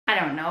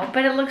don't know,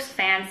 but it looks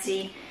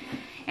fancy.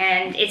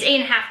 And it's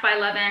 8.5 by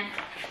 11.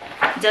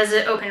 Does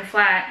it open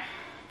flat?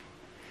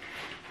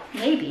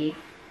 Maybe.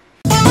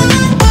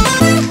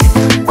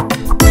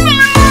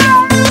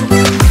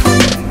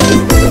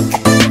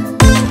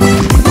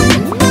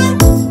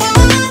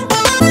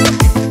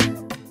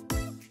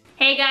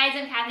 Hey guys,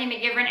 I'm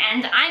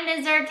and I'm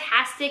Ms.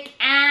 Artastic,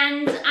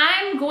 and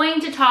I'm going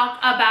to talk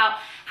about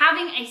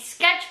having a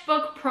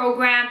sketchbook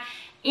program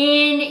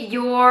in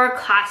your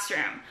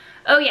classroom.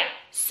 Oh yeah,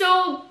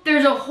 so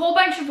there's a whole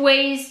bunch of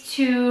ways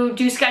to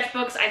do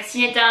sketchbooks. I've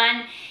seen it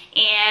done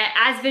and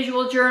as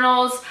visual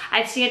journals.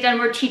 I've seen it done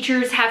where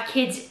teachers have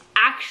kids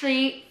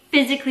actually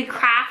physically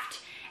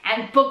craft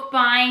and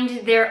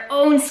bookbind their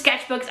own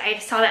sketchbooks. I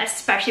saw that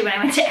especially when I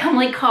went to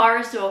Emily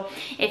Carr, so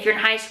if you're in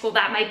high school,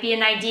 that might be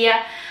an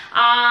idea.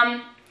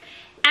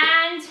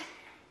 And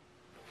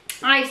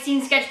I've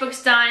seen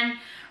sketchbooks done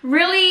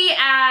really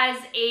as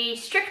a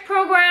strict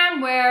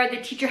program where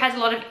the teacher has a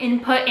lot of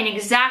input in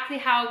exactly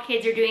how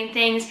kids are doing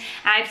things. And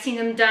I've seen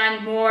them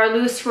done more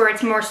loose where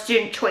it's more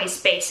student choice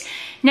based.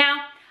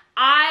 Now,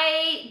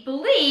 I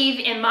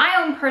believe, in my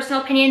own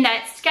personal opinion,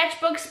 that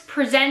sketchbooks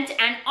present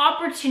an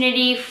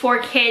opportunity for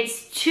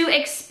kids to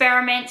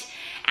experiment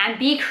and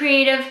be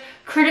creative,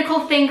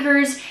 critical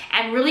thinkers,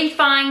 and really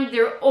find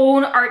their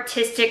own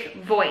artistic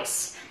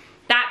voice.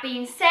 That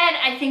being said,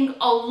 I think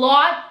a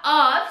lot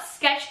of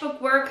sketchbook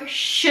work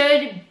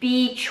should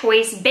be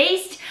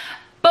choice-based,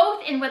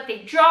 both in what they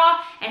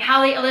draw and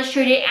how they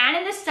illustrate it and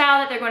in the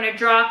style that they're going to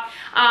draw,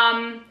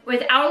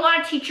 without a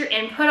lot of teacher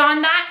input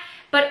on that,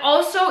 but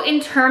also in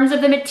terms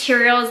of the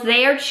materials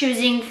they are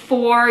choosing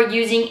for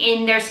using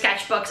in their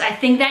sketchbooks. I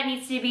think that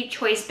needs to be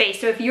choice-based.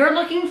 So if you're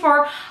looking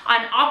for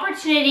an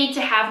opportunity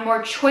to have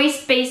more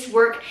choice-based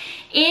work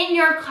in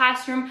your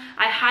classroom,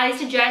 I highly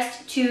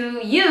suggest to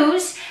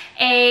use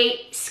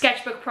a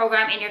sketchbook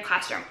program in your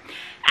classroom.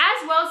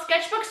 As well,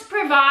 sketchbooks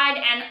provide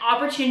an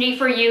opportunity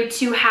for you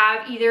to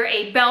have either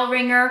a bell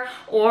ringer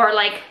or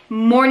like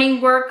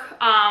morning work,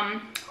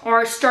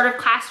 or start of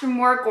classroom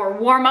work or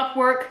warm-up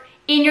work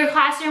in your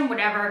classroom,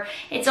 whatever.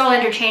 It's all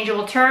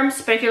interchangeable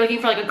terms, but if you're looking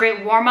for like a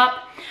great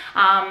warm-up,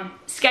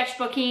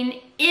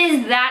 sketchbooking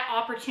is that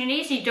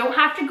opportunity. So you don't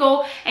have to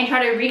go and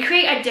try to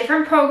recreate a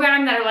different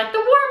program that are like the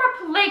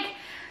warm-up like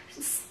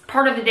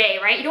part of the day,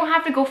 right? You don't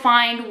have to go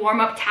find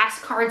warm-up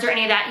task cards or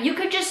any of that. You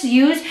could just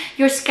use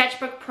your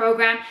sketchbook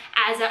program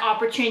as an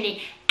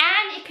opportunity.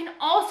 And it can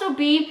also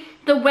be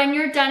the when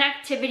you're done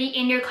activity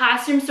in your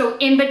classroom. So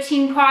in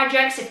between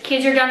projects, if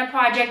kids are done a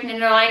project and then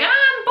they're like,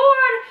 I'm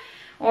bored,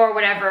 or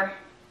whatever,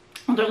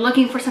 they're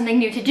looking for something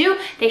new to do,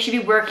 they should be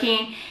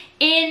working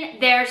in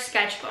their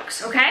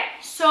sketchbooks, okay?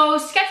 So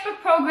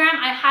sketchbook program,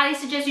 I highly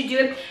suggest you do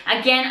it.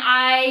 Again,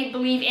 I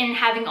believe in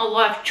having a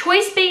lot of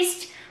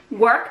choice-based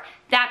work.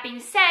 That being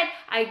said,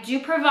 I do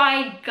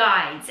provide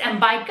guides, and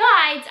by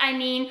guides, I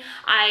mean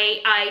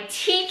I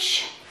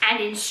teach and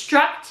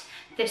instruct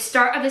the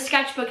start of the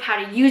sketchbook,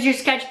 how to use your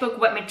sketchbook,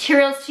 what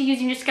materials to use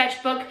in your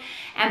sketchbook,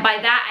 and by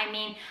that I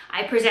mean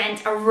I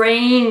present a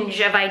range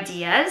of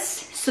ideas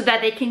so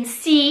that they can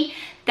see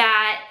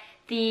that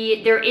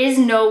there is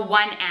no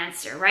one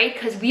answer, right?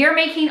 Because we are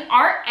making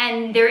art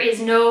and there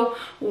is no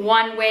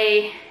one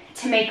way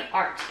to make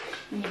art.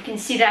 You can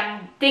see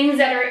that things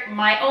that are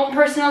my own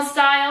personal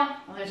style,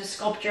 well, there's a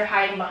sculpture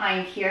hiding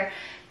behind here.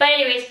 But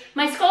anyways,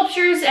 my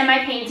sculptures and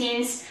my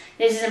paintings,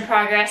 this is in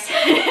progress,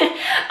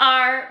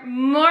 are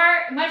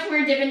much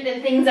more different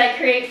than things I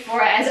create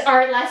for as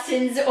art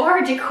lessons or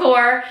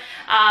decor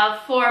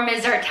for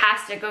Ms.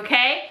 Artastic,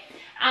 okay?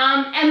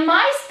 And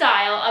my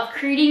style of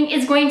creating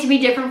is going to be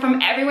different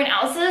from everyone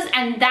else's,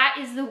 and that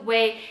is the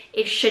way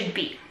it should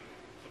be.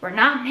 We're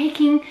not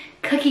making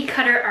cookie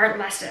cutter art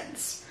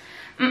lessons.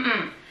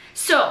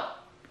 So,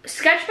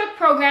 sketchbook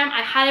program,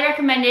 I highly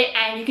recommend it,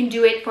 and you can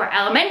do it for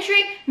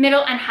elementary,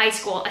 middle, and high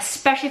school,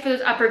 especially for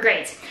those upper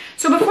grades.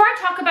 So before I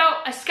talk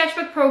about a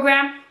sketchbook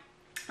program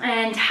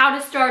and how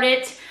to start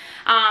it,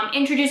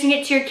 introducing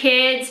it to your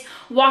kids,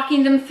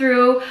 walking them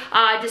through,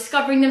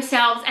 discovering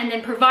themselves, and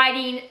then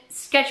providing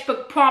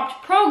sketchbook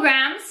prompt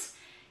programs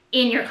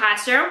in your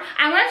classroom,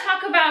 I want to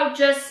talk about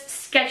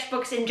just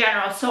sketchbooks in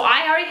general. So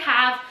I already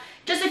have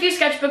just a few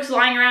sketchbooks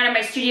lying around in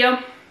my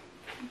studio.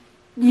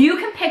 You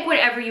can pick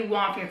whatever you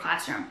want for your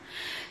classroom.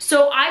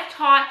 So I've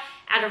taught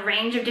at a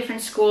range of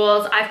different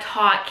schools. I've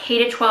taught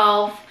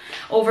K-12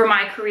 over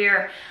my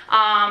career.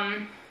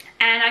 And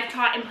I've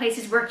taught in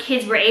places where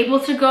kids were able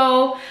to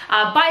go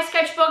buy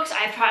sketchbooks.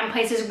 I've taught in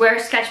places where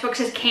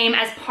sketchbooks came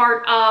as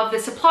part of the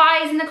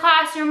supplies in the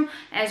classroom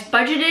as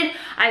budgeted.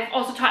 I've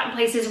also taught in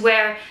places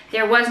where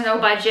there was no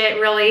budget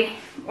really,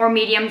 or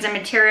mediums and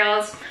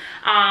materials.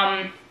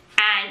 And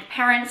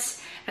parents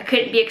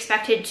couldn't be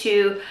expected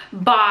to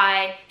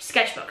buy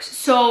sketchbooks.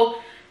 So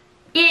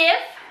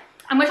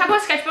I'm going to talk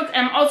about sketchbooks,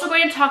 and I'm also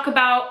going to talk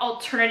about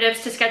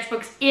alternatives to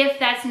sketchbooks if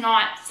that's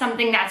not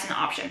something that's an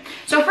option.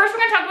 So first we're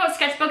going to talk about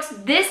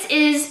sketchbooks. This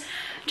is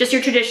just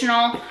your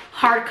traditional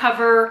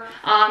hardcover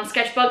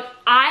sketchbook.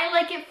 I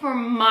like it for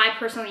my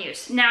personal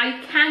use. Now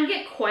you can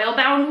get coil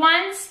bound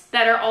ones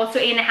that are also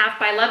 8.5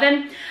 by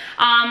 11.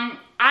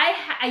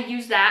 I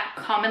use that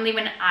commonly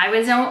when I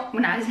was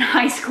in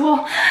high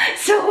school,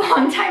 so a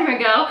long time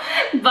ago,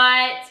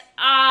 but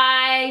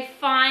I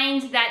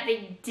find that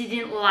they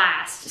didn't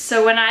last.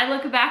 So when I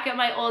look back at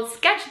my old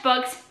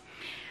sketchbooks,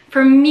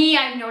 for me,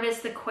 I've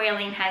noticed the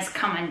coiling has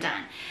come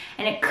undone.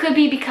 And it could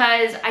be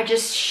because I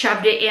just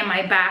shoved it in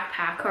my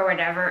backpack or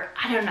whatever.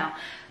 I don't know.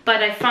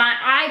 But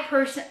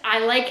I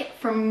like,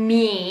 for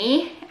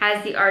me,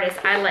 as the artist,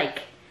 I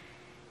like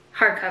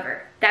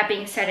hardcover. That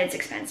being said, it's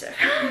expensive.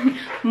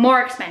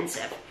 More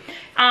expensive.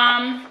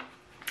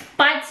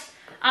 But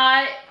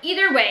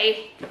either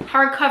way,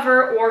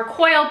 hardcover or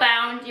coil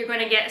bound, you're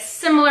gonna get a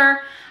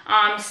similar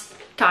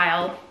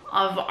style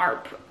of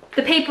art.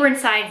 The paper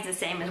inside is the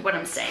same, is what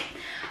I'm saying.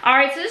 All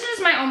right, so this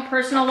is my own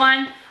personal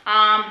one.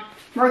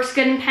 Works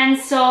good in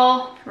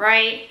pencil,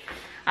 right?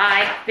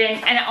 I've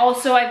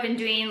been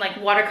doing like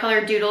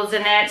watercolor doodles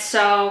in it.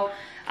 So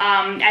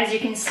as you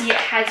can see, it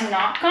has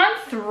not gone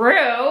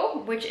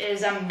through, which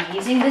is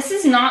amazing. This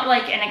is not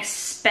like an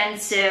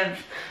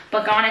expensive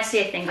book. Honestly,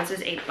 I think this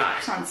was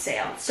 $8 on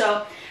sale.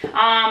 So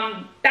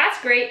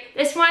that's great.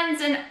 This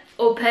one's an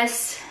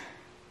Opus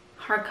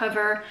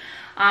hardcover.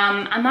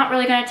 I'm not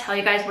really gonna tell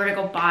you guys where to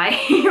go buy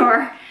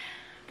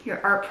your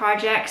art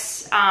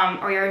projects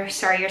or your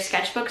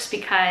sketchbooks,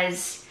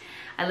 because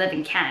I live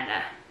in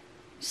Canada,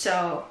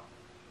 so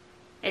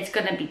it's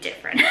gonna be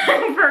different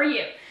for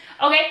you.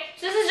 Okay,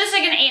 so this is just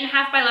like an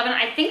 8.5 by 11.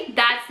 I think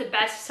that's the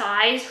best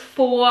size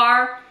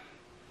for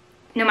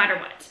no matter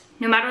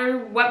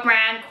what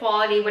brand,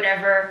 quality,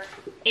 whatever.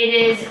 It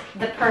is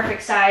the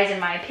perfect size in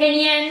my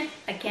opinion.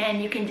 Again,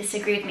 you can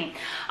disagree with me.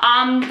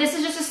 This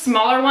is just a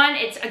smaller one.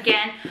 It's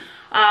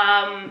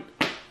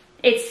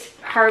it's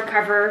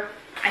hardcover.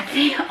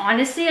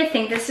 Honestly, I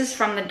think this is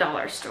from the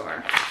dollar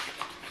store.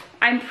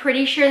 I'm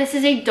pretty sure this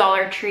is a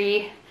Dollar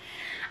Tree.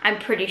 I'm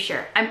pretty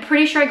sure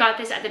I got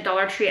this at the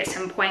Dollar Tree at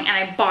some point, and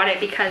I bought it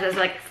because I was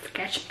like,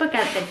 sketchbook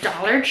at the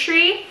Dollar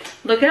Tree?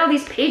 Look at all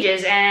these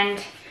pages.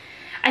 And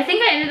I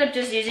think I ended up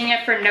just using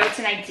it for notes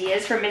and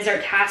ideas for Ms.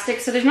 Artastic.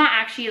 So there's not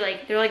actually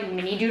like, they're like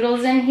mini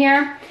doodles in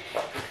here.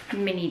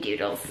 Mini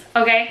doodles,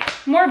 okay?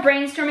 More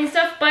brainstorming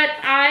stuff, but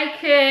I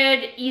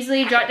could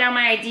easily jot down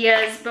my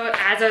ideas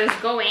as I was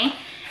going.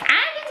 And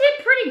it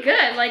did pretty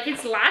good, like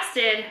it's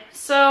lasted.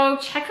 So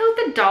check out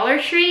the Dollar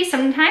Tree.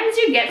 Sometimes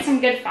you get some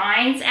good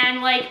finds,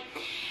 and like,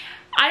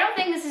 I don't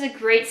think this is a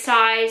great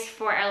size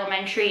for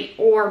elementary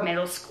or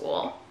middle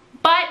school,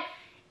 but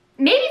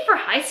maybe for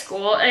high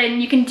school,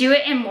 and you can do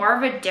it in more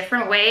of a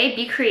different way,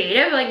 be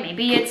creative. Like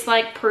maybe it's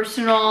like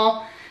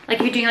personal, like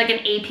if you're doing like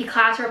an AP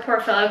class or a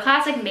portfolio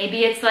class, like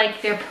maybe it's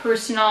like their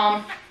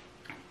personal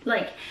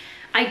like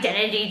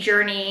identity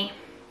journey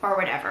or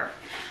whatever.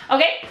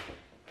 Okay,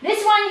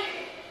 this one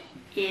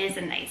is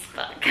a nice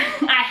book.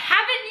 I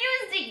haven't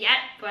used it yet,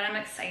 but I'm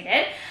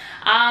excited.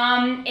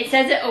 It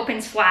says it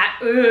opens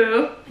flat.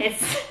 Ooh, it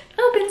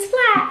opens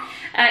flat.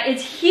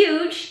 It's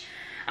huge.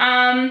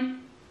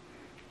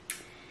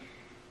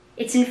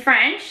 It's in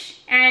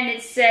French, and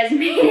it says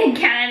made in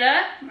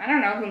Canada. I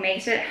don't know who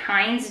makes it.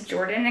 Heinz,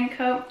 Jordan &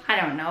 Co. I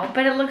don't know,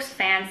 but it looks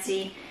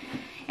fancy.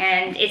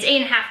 And it's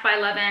 8.5 by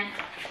 11.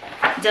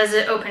 Does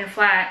it open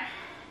flat?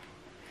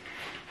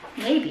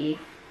 Maybe.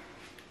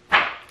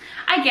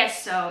 I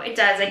guess so. It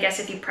does. I guess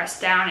if you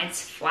press down,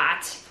 it's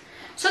flat.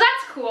 So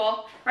that's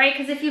cool, right?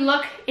 Because if you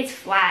look, it's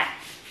flat.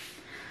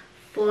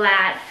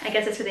 Flat. I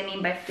guess that's what they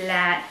mean by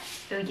flat.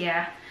 Oh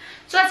yeah.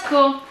 So that's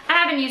cool. I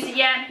haven't used it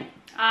yet.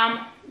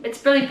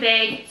 It's really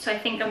big, so I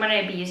think I'm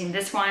gonna be using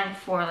this one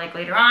for like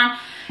later on.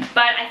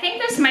 But I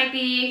think this might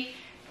be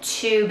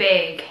too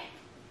big.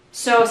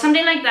 So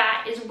something like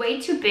that is way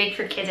too big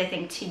for kids, I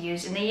think, to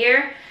use in the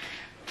year.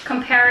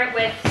 Compare it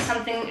with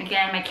something,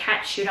 again, my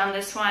cat chewed on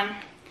this one.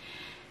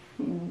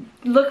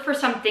 Look for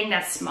something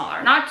that's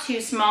smaller. Not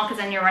too small, because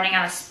then you're running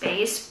out of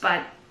space,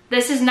 but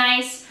this is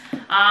nice.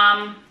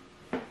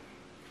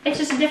 It's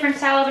just a different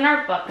style of an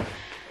art book.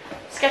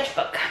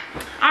 Sketchbook.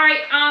 All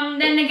right,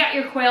 then they got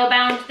your coil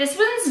bound. This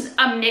one's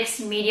a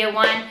mixed media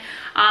one.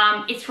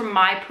 It's for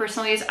my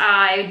personal use.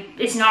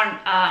 It's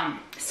not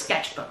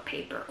sketchbook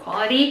paper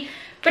quality,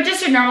 but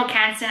just your normal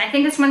Canson. I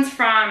think this one's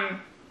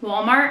from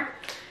Walmart.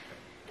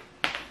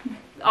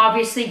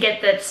 Obviously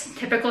get the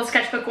typical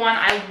sketchbook one.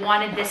 I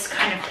wanted this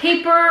kind of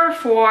paper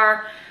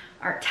for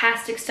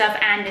Artastic stuff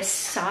and this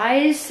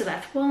size, so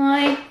that's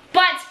why.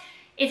 But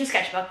it's a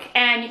sketchbook,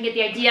 and you can get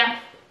the idea.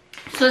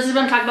 So this is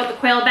what I'm talking about, the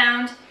coil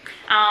bound.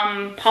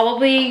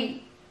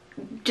 Probably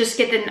just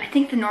get I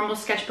think the normal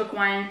sketchbook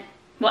one.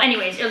 Well,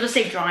 anyways, it'll just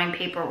say drawing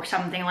paper or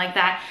something like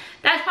that.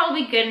 That's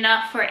probably good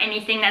enough for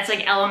anything that's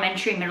like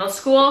elementary, middle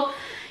school,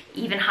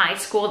 even high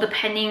school,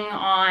 depending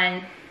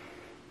on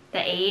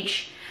the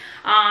age.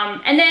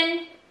 And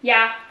then,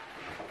 yeah,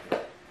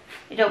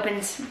 it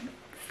opens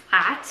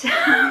flat,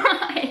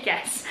 I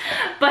guess.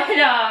 But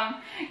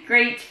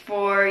great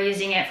for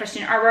using it for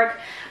student artwork.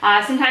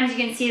 Sometimes you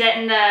can see that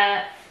in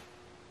the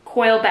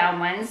coil bound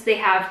ones. They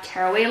have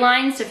tearaway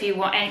lines, so if you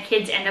want, and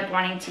kids end up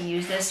wanting to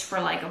use this for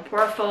like a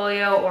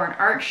portfolio or an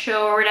art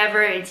show or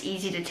whatever, it's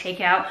easy to take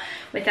out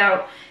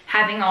without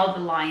having all the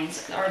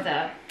lines or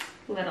the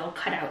little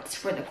cutouts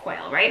for the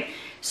coil, right?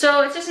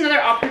 So it's just another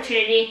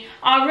opportunity.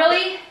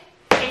 Really,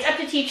 it's up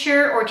to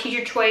teacher or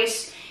teacher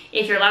choice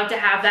if you're allowed to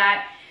have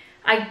that.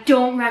 I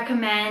don't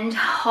recommend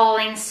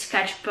hauling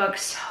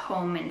sketchbooks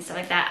home and stuff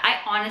like that.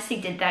 I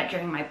honestly did that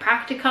during my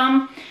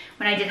practicum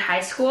when I did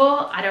high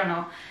school. I don't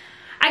know.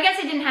 I guess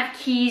I didn't have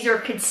keys or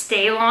could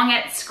stay long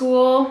at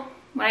school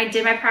when I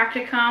did my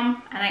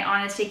practicum, and I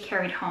honestly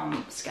carried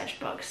home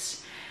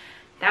sketchbooks.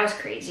 That was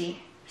crazy.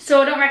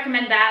 So I don't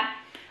recommend that.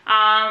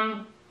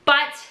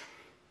 But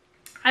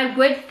I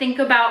would think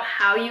about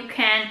how you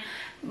can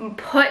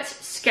put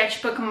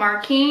sketchbook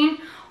marking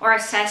or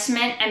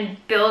assessment and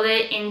build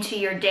it into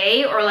your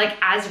day or like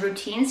as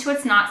routine, so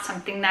it's not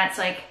something that's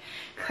like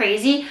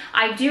crazy.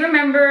 I do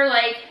remember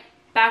like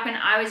back when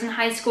I was in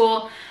high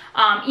school,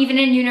 even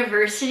in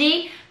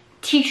university,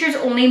 teachers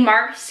only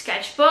marked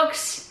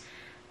sketchbooks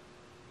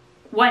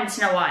once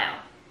in a while.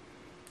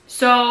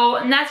 So,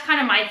 and that's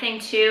kind of my thing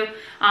too,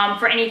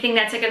 for anything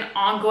that's like an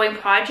ongoing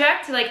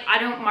project. Like I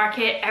don't mark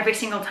it every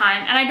single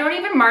time, and I don't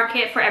even mark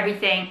it for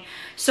everything.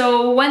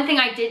 So one thing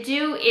I did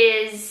do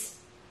is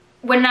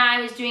when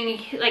I was doing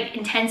like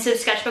intensive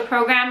sketchbook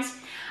programs,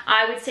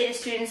 I would say to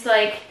students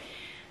like,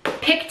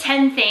 pick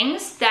 10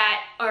 things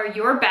that are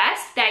your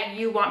best that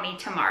you want me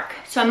to mark.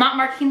 So I'm not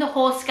marking the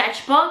whole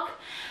sketchbook.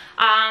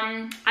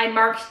 I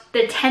marked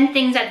the 10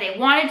 things that they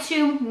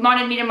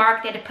wanted me to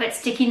mark. They had to put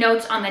sticky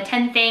notes on the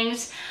 10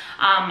 things.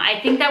 I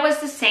think that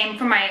was the same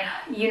for my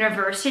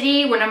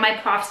university. One of my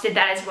profs did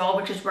that as well,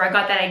 which is where I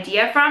got that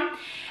idea from.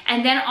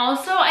 And then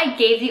also I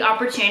gave the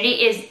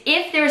opportunity is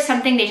if there was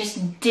something they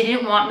just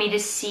didn't want me to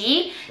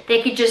see,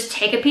 they could just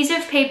take a piece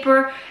of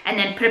paper and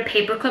then put a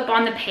paper clip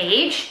on the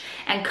page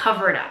and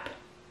cover it up.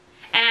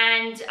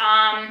 And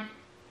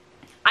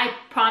I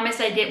promised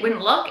I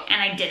wouldn't look,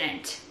 and I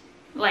didn't.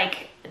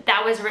 Like,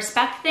 that was a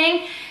respect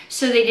thing,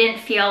 so they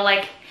didn't feel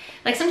like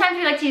sometimes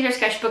we like to use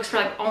our sketchbooks for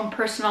like own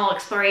personal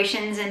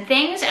explorations and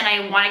things, and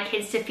I wanted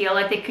kids to feel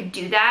like they could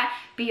do that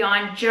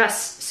beyond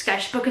just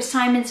sketchbook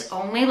assignments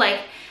only.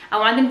 Like, I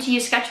wanted them to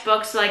use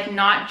sketchbooks like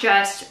not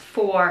just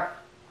for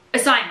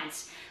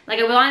assignments. Like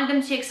I wanted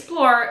them to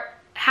explore,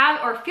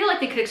 or feel like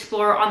they could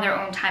explore on their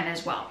own time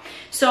as well.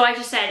 So I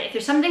just said, if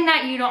there's something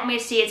that you don't want me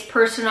to see, it's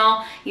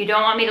personal, you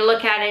don't want me to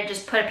look at it,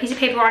 just put a piece of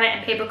paper on it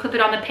and paper clip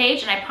it on the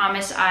page, and I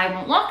promise I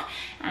won't look.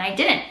 And I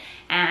didn't.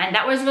 And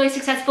that was really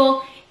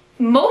successful.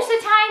 Most of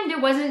the time there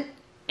wasn't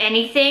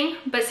anything,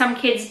 but some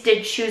kids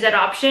did choose that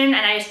option,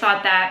 and I just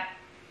thought that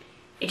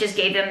it just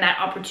gave them that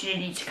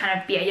opportunity to kind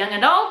of be a young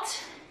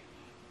adult,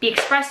 be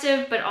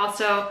expressive, but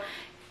also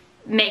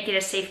make it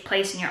a safe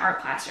place in your art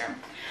classroom.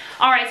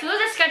 All right, so those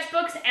are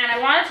sketchbooks, and I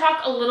want to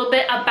talk a little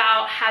bit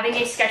about having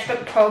a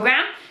sketchbook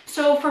program.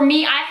 So for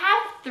me, I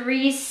have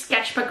 3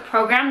 sketchbook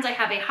programs. I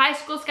have a high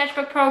school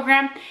sketchbook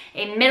program,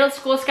 a middle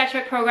school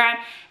sketchbook program,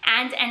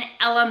 and an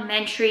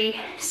elementary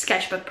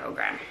sketchbook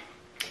program.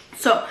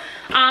 So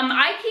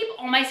I keep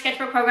all my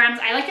sketchbook programs.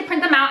 I like to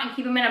print them out and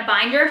keep them in a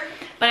binder,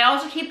 but I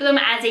also keep them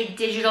as a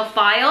digital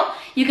file.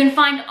 You can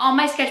find all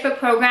my sketchbook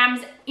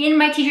programs in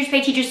my Teachers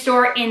Pay Teachers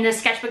store in the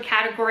sketchbook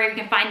category. You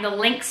can find the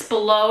links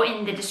below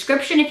in the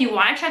description if you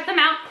want to check them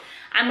out.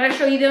 I'm going to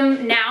show you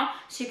them now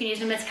so you can use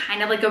them as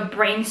kind of like a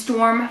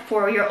brainstorm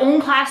for your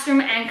own classroom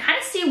and kind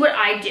of see what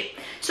I do.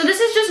 So this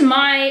is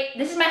my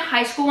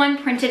high school one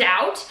printed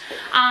out.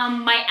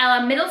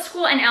 My middle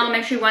school and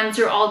elementary ones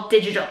are all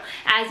digital.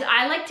 As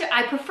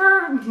I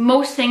prefer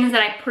most things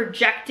that I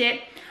project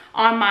it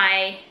on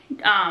my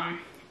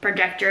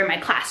projector in my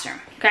classroom.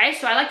 Okay,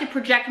 so I like to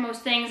project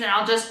most things, and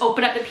I'll just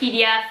open up the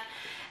PDF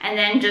and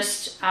then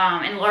just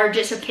enlarge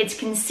it so kids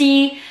can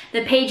see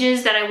the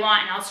pages that I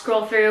want, and I'll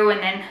scroll through and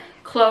then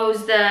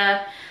close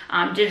the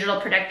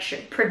digital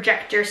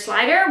projector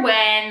slider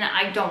when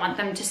I don't want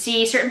them to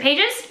see certain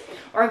pages,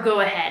 or go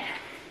ahead.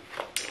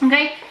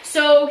 Okay,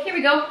 so here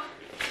we go.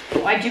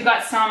 Oh, I do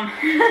got some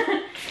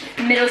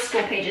middle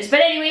school pages, but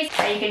anyways,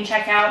 that you can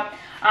check out.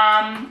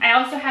 I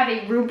also have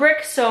a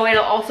rubric, so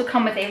it'll also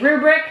come with a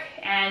rubric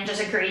and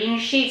just a grading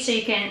sheet, so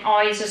you can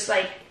always just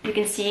like, you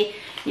can see,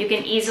 you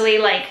can easily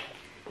like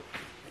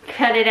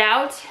cut it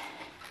out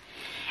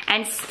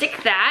and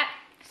stick that.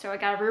 So I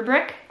got a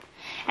rubric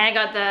and I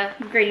got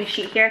the grading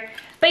sheet here,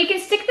 but you can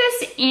stick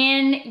this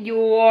in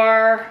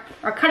your,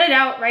 or cut it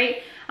out,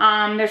 right?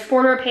 There's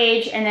 4 to a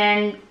page, and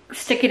then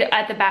stick it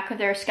at the back of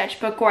their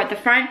sketchbook or at the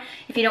front.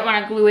 If you don't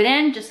want to glue it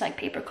in, just like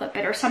paper clip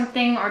it or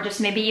something, or just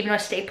maybe even a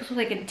staple so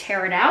they can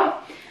tear it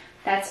out.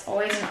 That's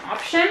always an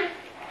option.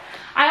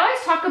 I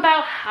always talk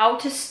about how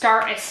to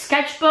start a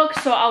sketchbook,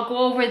 so I'll go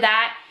over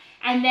that.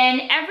 And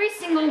then every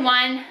single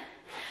one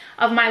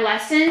of my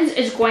lessons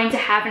is going to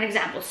have an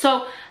example.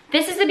 So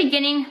this is the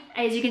beginning.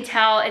 As you can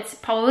tell, it's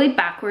probably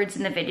backwards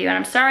in the video, and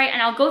I'm sorry.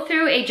 And I'll go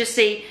through just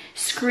a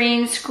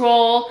screen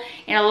scroll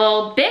in a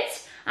little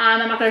bit. I'm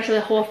not gonna show the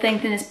whole thing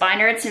in this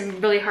binder. It's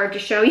really hard to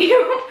show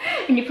you,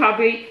 and you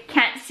probably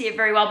can't see it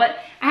very well, but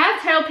I have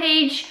a title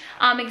page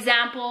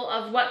example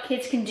of what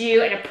kids can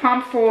do and a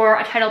prompt for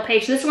a title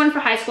page. So this one for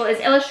high school is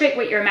illustrate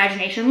what your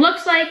imagination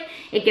looks like.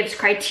 It gives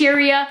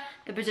criteria.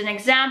 There's an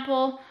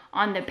example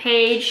on the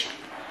page.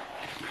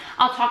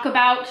 I'll talk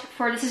about,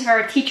 this is for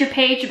our teacher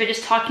page, but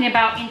just talking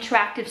about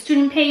interactive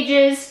student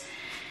pages.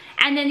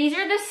 And then these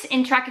are the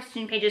interactive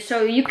student pages.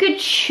 So you could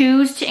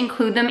choose to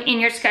include them in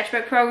your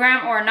sketchbook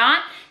program or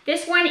not.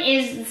 This one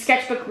is the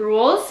sketchbook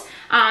rules.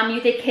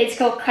 The kids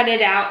go cut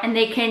it out and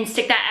they can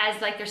stick that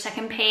as like their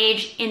second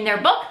page in their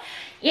book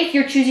if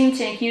you're choosing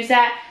to use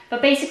that.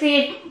 But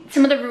basically,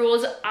 some of the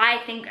rules I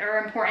think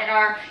are important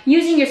are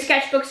using your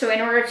sketchbook. So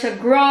in order to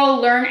grow,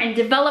 learn, and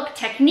develop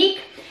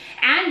technique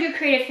and your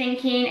creative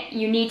thinking,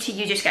 you need to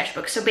use your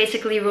sketchbook. So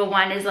basically, rule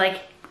 1 is like,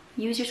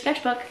 use your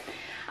sketchbook.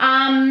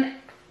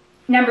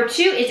 Number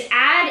 2 is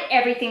add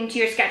everything to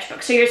your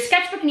sketchbook. So your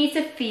sketchbook needs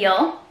to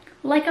feel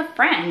like a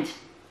friend.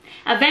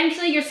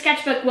 Eventually, your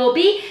sketchbook will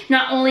be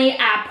not only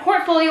a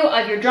portfolio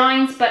of your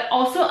drawings, but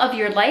also of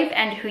your life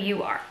and who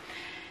you are.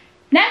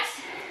 Next,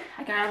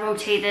 I gotta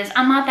rotate this.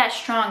 I'm not that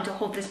strong to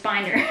hold this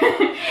binder.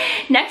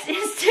 Next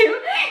is to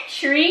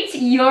treat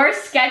your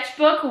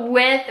sketchbook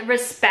with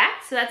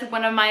respect. So that's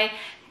one of my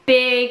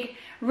big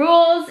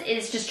rules,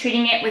 is just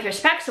treating it with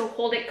respect. So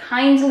hold it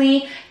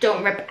kindly.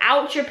 Don't rip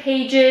out your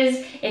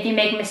pages. If you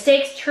make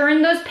mistakes,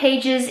 turn those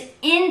pages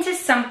into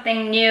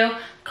something new.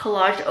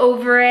 Collage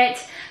over it.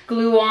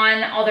 Glue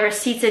on all the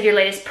receipts of your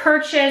latest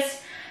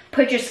purchase.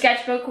 Put your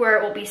sketchbook where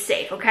it will be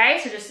safe, okay?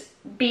 So just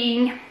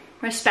being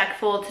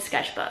respectful to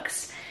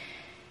sketchbooks.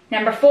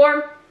 Number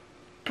 4,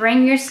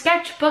 bring your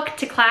sketchbook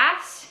to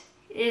class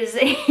is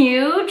a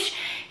huge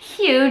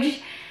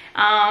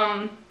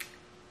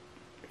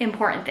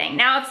important thing.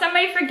 Now, if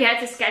somebody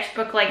forgets a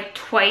sketchbook like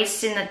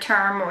twice in the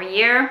term or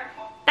year,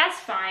 that's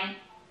fine.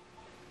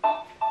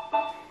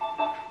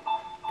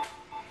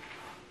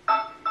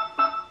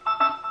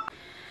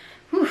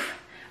 Whew.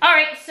 All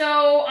right,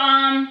 so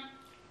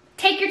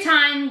take your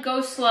time,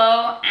 go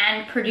slow,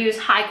 and produce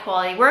high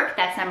quality work.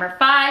 That's number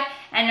 5.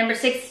 And number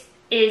 6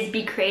 is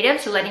be creative,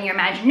 so letting your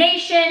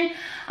imagination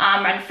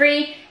run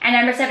free. And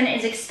number 7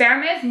 is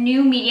experiment with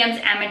new mediums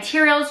and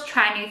materials,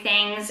 try new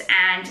things,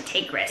 and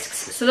take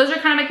risks. So those are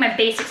kind of like my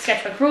basic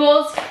sketchbook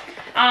rules.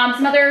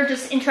 Some other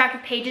just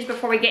interactive pages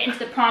before we get into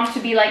the prompts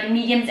would be like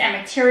mediums and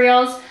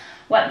materials,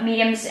 what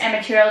mediums and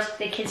materials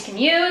the kids can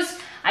use.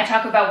 I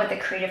talk about what the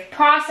creative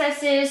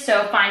process is,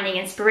 so finding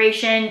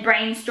inspiration,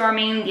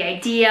 brainstorming the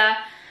idea,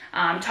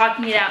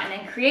 talking it out, and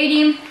then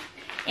creating.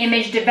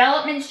 Image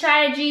development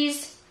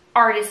strategies,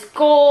 artist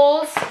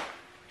goals,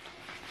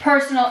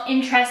 personal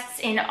interests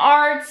in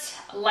art,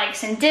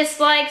 likes and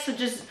dislikes, so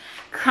just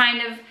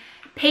kind of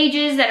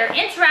pages that are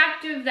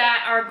interactive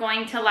that are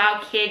going to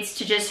allow kids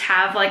to just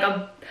have like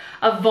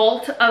a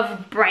vault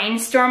of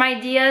brainstorm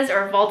ideas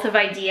or a vault of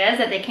ideas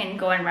that they can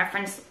go and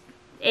reference,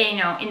 you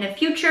know, in the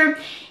future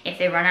if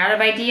they run out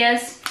of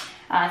ideas.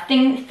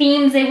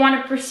 Themes they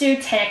want to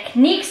pursue,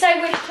 techniques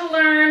I wish to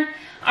learn,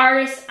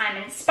 artists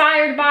I'm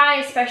inspired by,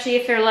 especially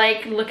if they're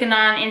like looking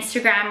on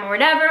Instagram or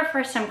whatever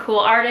for some cool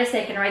artists,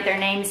 they can write their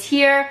names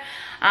here.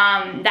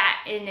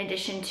 That in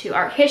addition to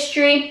art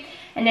history.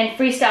 And then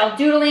freestyle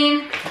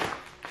doodling,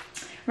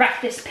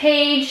 wrap this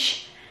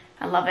page,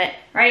 I love it,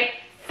 right?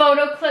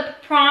 Photo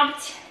clip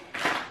prompt,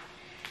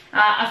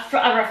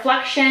 a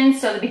reflection,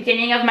 so the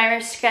beginning of my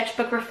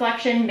sketchbook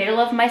reflection, middle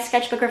of my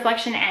sketchbook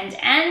reflection, and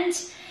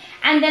end.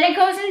 And then it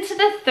goes into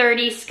the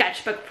 30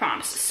 sketchbook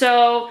prompts.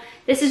 So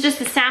this is just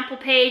the sample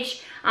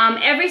page.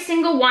 Every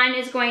single one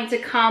is going to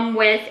come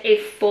with a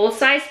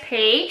full-size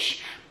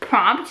page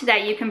prompt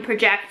that you can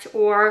project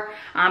or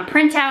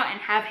print out and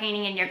have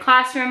hanging in your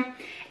classroom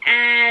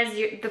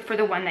for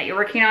the one that you're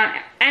working on.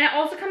 And it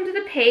also comes with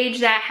a page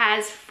that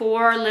has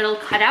 4 little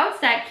cutouts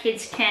that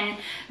kids can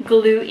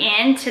glue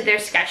into their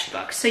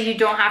sketchbooks. So you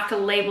don't have to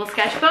label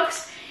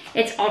sketchbooks.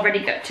 It's already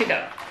good to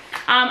go.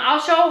 I'll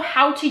show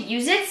how to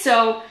use it.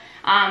 So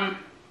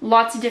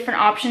lots of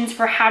different options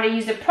for how to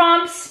use the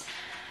prompts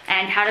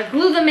and how to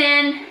glue them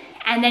in.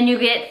 And then you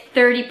get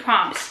 30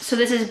 prompts. So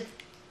this is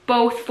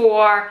both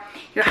for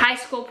your high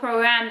school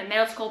program, the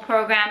middle school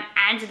program,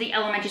 and the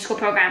elementary school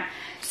program.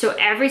 So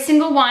every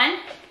single one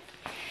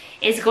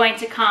is going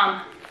to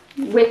come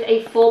with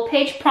a full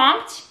page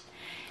prompt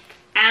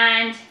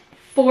and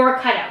 4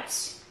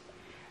 cutouts.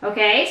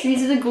 Okay, so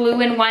these are the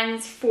glue-in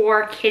ones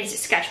for kids'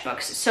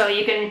 sketchbooks. So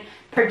you can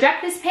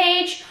project this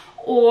page,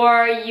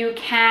 or you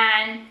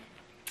can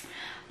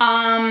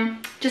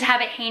just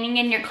have it hanging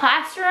in your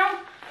classroom.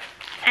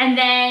 And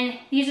then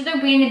these are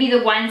going to be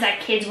the ones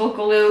that kids will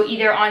glue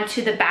either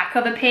onto the back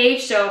of a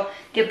page, so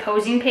the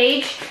opposing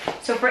page.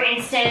 So for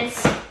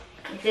instance,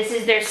 if this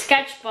is their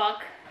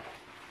sketchbook,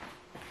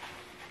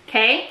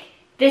 okay,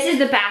 this is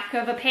the back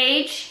of a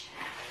page,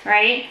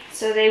 right?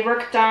 So they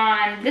worked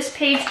on this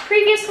page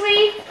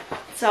previously,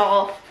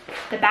 so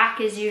the back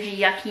is usually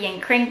yucky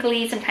and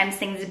crinkly. Sometimes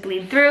things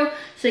bleed through.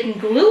 So you can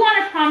glue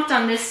on a prompt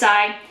on this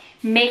side,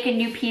 make a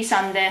new piece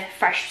on the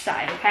fresh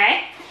side,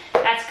 okay?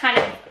 That's kind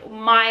of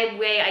my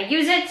way I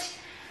use it.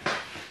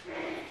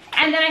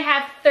 And then I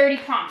have 30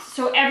 prompts.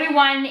 So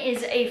everyone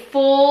is a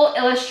full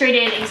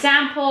illustrated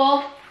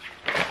example,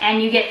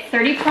 and you get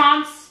 30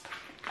 prompts,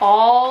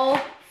 all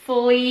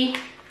fully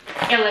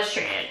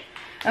illustrated.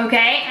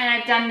 Okay, and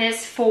I've done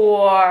this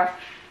for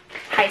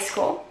high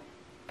school,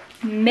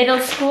 middle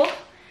school,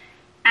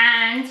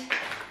 and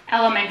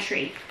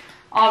elementary.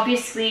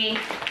 Obviously,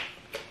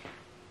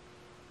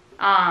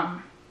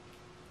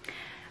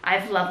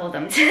 I've leveled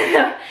them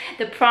to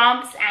the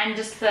prompts, and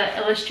just the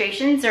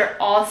illustrations are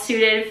all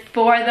suited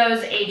for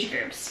those age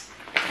groups.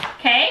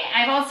 Okay,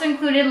 I've also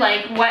included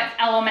like what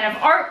element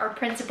of art or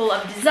principle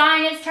of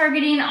design it's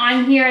targeting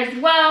on here as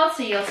well,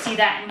 so you'll see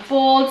that in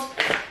bold.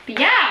 But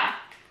yeah,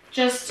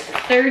 just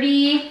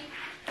 30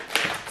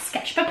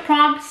 sketchbook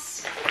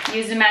prompts.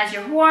 Use them as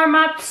your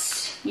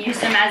warm-ups, use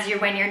them as your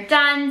when you're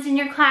done in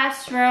your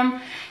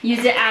classroom,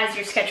 use it as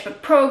your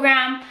sketchbook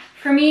program.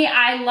 For me,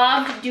 I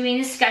love doing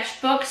the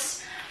sketchbook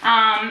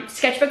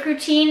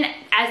routine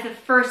as the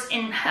first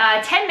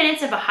 10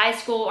 minutes of a high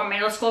school or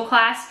middle school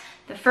class.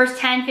 The first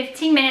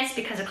 10-15 minutes,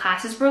 because the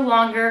classes were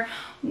longer,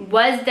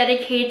 was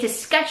dedicated to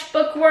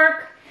sketchbook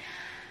work.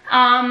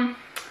 And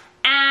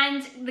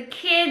the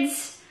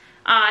kids,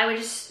 I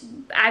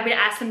would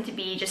ask them to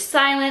be just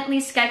silently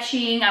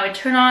sketching. I would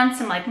turn on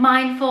some like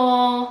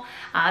mindful,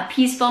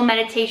 peaceful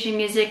meditation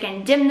music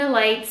and dim the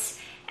lights,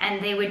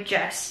 and they would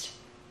just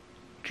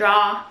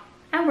draw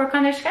and work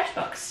on their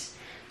sketchbooks.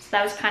 So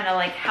that was kind of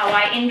like how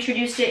I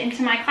introduced it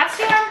into my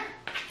classroom.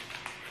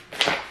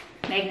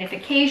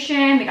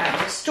 Magnification, we got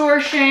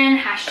distortion,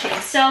 hashtag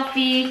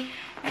selfie,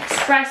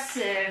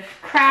 expressive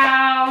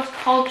crowd,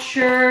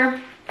 culture,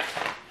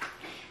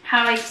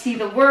 how I see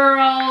the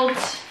world,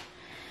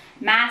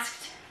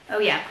 masked, oh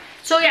yeah.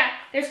 So yeah,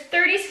 there's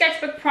 30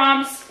 sketchbook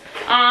prompts.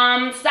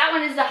 So that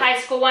one is the high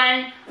school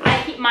one.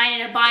 I keep mine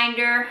in a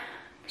binder.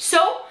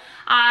 So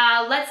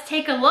let's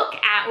take a look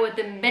at what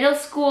the middle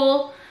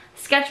school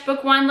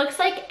sketchbook one looks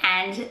like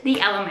and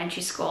the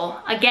elementary school.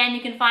 Again,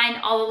 you can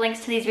find all the links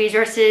to these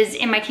resources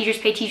in my Teachers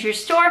Pay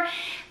Teachers store.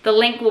 The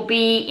link will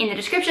be in the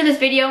description of this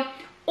video.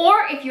 Or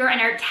if you're an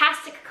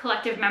Artastic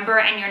Collective member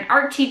and you're an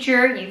art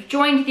teacher, you've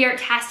joined the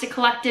Artastic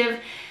Collective,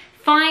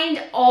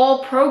 find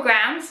all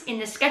programs in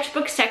the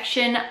sketchbook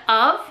section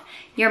of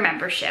your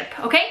membership.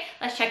 Okay,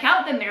 let's check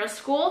out the middle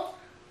school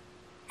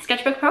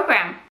sketchbook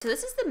program. So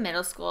this is the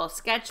middle school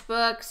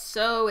sketchbook.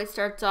 So it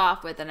starts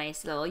off with a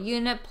nice little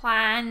unit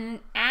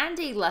plan and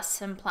a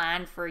lesson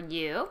plan for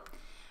you,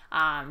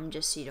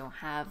 just so you don't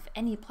have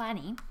any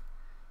planning.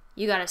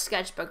 You got a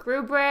sketchbook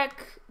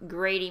rubric,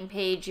 grading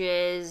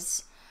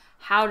pages,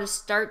 how to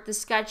start the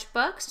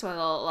sketchbook, so a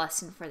little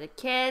lesson for the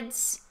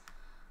kids,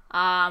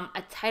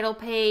 a title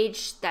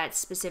page that's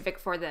specific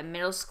for the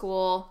middle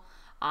school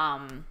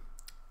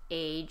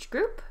age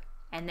group,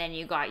 and then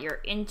you got your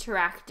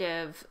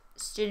interactive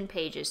student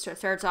pages. So it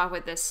starts off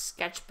with the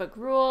sketchbook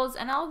rules,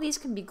 and all of these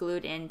can be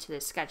glued into the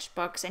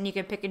sketchbooks, and you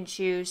can pick and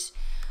choose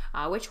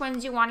which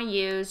ones you want to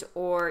use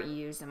or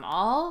use them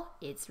all.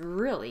 It's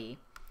really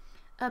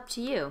up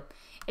to you.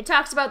 It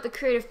talks about the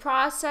creative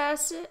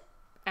process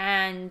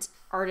and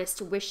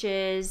artist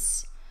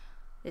wishes.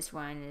 This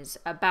one is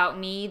about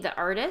me, the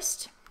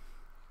artist.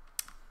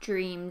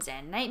 Dreams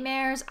and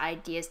nightmares,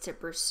 ideas to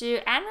pursue,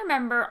 and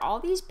remember, all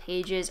these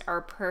pages are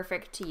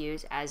perfect to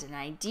use as an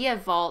idea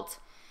vault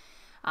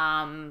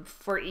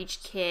for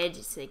each kid,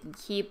 so they can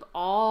keep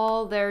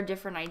all their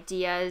different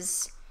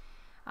ideas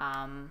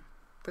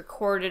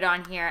recorded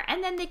on here,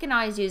 and then they can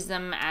always use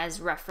them as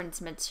reference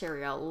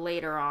material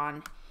later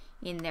on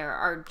in their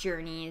art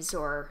journeys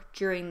or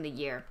during the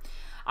year.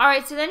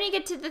 Alright, so then you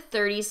get to the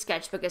 30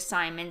 sketchbook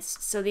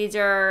assignments. So these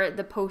are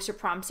the poster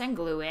prompts and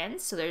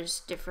glue-ins. So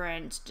there's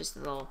different, just a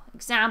little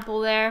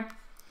example there.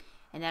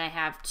 And then I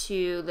have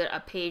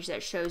a page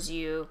that shows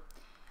you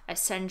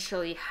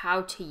essentially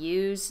how to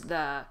use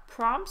the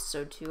prompts,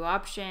 so 2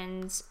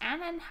 options,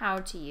 and then how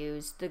to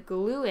use the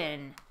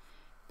glue-in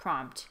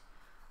prompt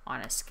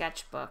on a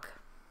sketchbook.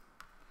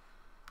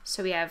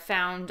 So we have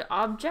found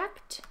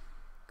object,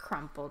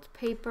 crumpled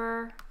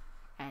paper,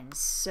 and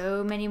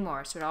so many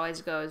more. So it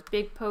always goes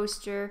big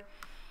poster,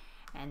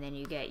 and then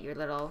you get your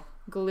little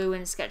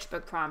glue-in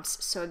sketchbook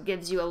prompts. So it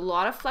gives you a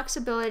lot of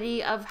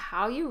flexibility of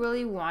how you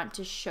really want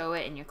to show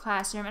it in your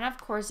classroom. And of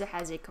course, it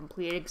has a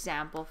complete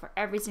example for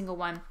every single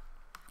one,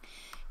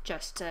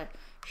 just to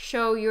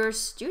show your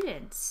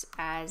students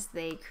as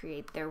they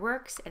create their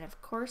works. And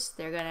of course,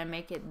 they're gonna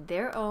make it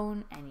their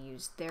own and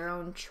use their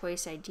own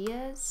choice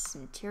ideas,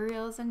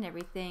 materials, and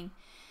everything.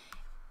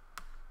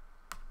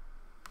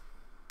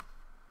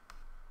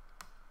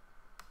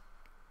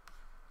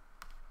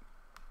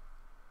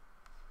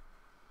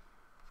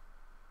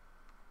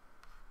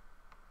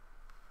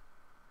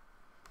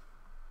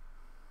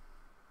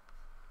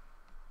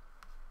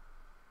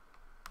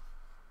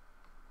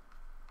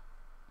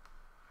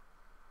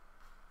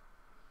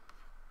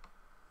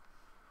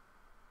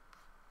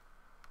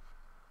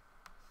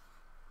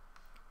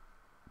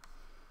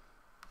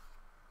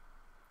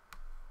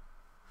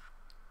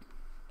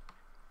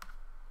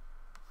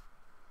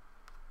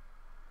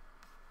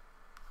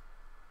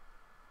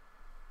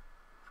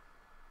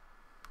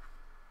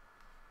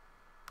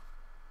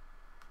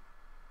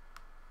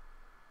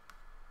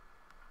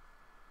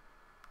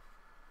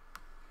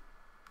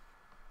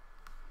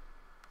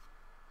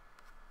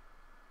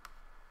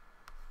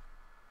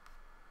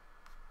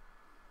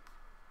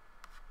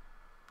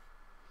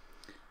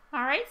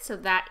 All right, so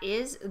that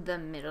is the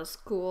middle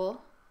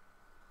school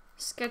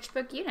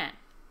sketchbook unit.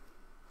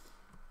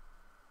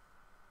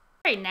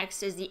 All right,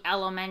 next is the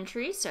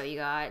elementary. So you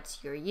got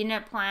your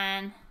unit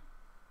plan.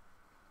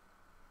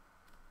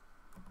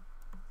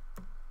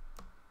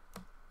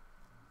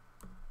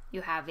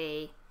 You have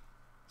a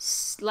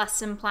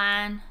lesson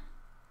plan.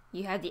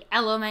 You have the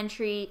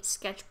elementary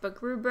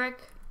sketchbook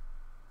rubric,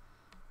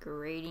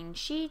 grading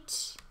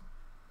sheet.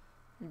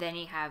 Then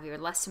you have your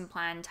lesson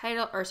plan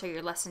title,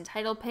 your lesson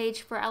title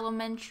page for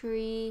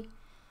elementary.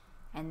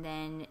 And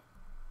then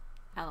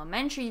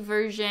elementary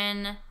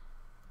version,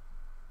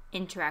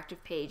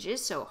 interactive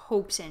pages. So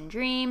hopes and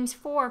dreams,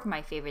 4 of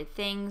my favorite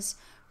things.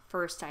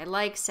 First I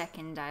like,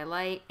 second I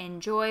like,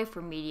 enjoy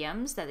for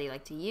mediums that they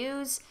like to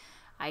use,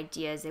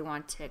 ideas they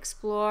want to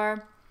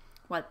explore,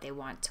 what they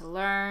want to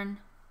learn,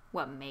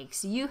 what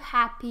makes you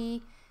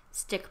happy,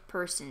 stick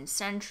person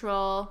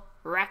central,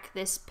 wreck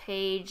this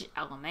page,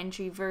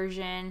 elementary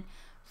version,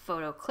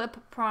 photo clip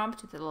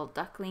prompt with the little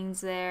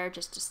ducklings there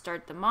just to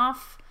start them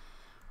off,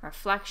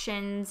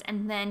 reflections,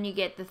 and then you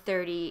get the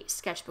 30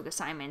 sketchbook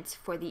assignments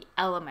for the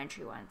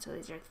elementary one. So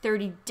these are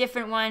 30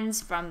 different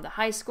ones from the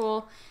high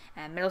school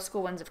and middle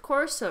school ones, of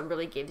course. So it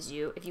really gives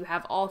you, if you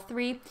have all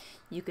 3,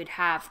 you could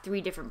have 3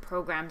 different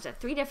programs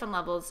at 3 different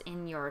levels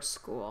in your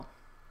school.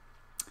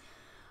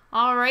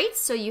 All right,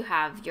 so you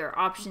have your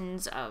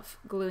options of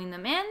gluing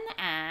them in,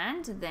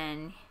 and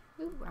then,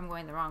 ooh, I'm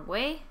going the wrong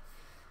way.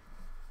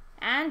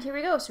 And here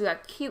we go. So we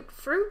got cute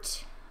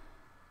fruit,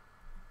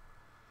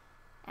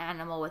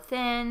 animal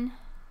within,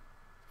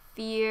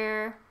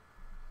 fear,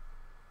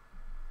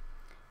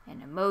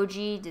 an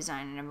emoji,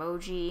 design an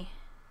emoji,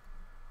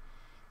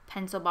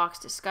 pencil box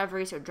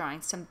discovery, so drawing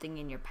something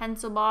in your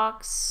pencil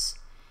box,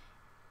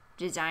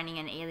 designing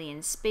an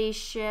alien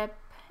spaceship,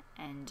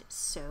 and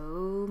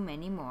so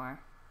many more.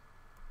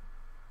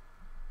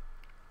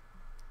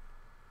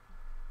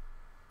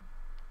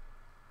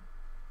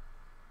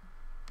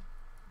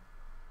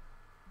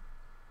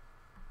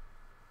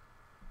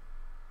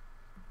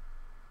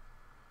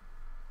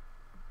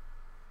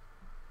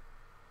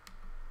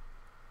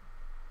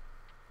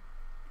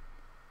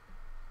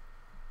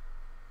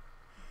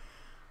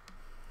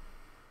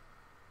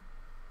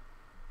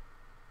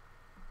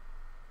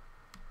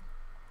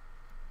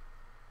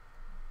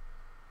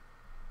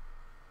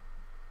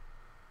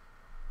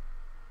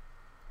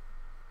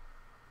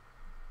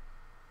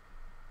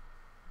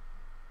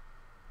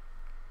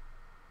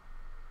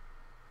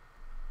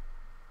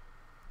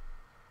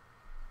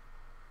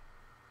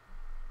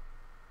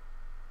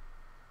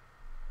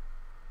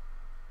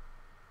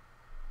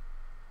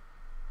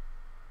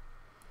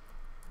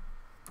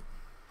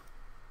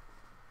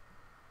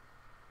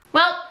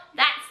 Well,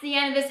 that's the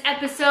end of this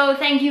episode.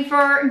 Thank you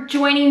for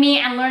joining me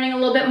and learning a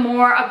little bit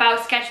more about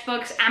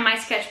sketchbooks and my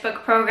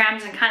sketchbook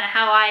programs and kind of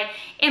how I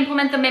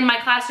implement them in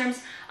my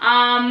classrooms.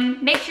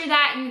 Make sure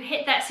that you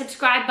hit that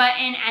subscribe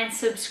button and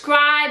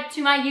subscribe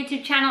to my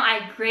YouTube channel.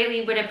 I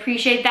greatly would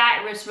appreciate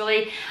that. It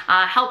really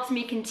helps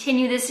me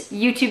continue this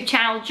YouTube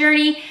channel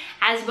journey,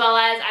 as well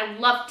as I would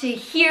love to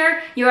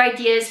hear your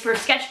ideas for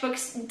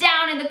sketchbooks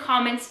down in the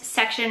comments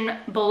section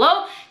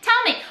below.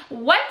 Tell me,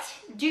 what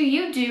do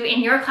you do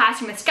in your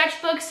classroom with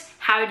sketchbooks?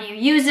 How do you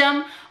use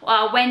them?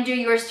 When do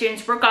your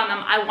students work on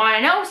them? I want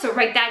to know, so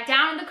write that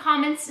down in the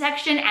comments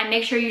section and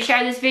make sure you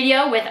share this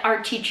video with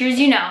our teachers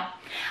you know.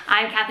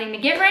 I'm Kathleen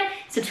McGivern.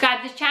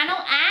 Subscribe to this channel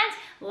and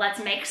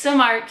let's make some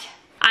art.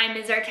 I'm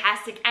Ms.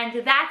 Artastic, and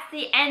that's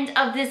the end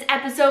of this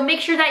episode. Make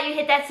sure that you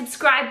hit that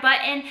subscribe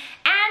button,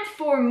 and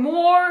for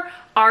more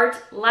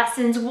art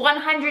lessons,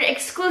 100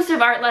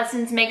 exclusive art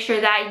lessons, make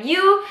sure that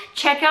you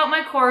check out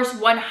my course,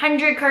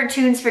 100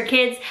 Cartoons for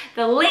Kids.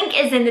 The link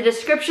is in the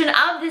description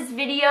of this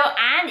video,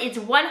 and it's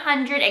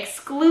 100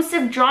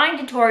 exclusive drawing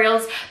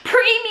tutorials,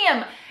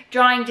 premium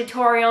drawing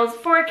tutorials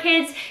for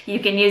kids. You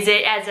can use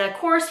it as a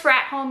course for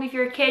at home if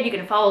you're a kid. You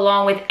can follow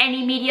along with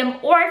any medium,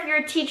 or if you're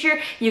a teacher,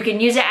 you can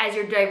use it as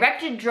your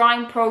directed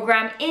drawing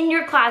program in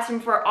your classroom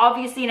for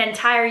obviously an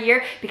entire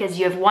year, because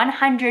you have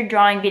 100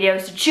 drawing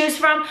videos to choose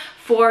from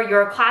for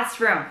your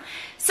classroom.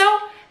 So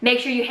make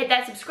sure you hit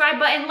that subscribe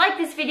button, like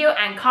this video,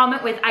 and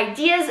comment with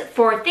ideas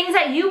for things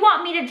that you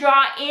want me to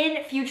draw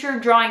in future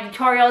drawing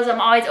tutorials.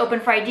 I'm always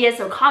open for ideas,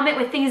 so comment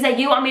with things that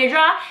you want me to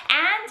draw,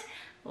 and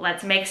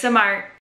let's make some art.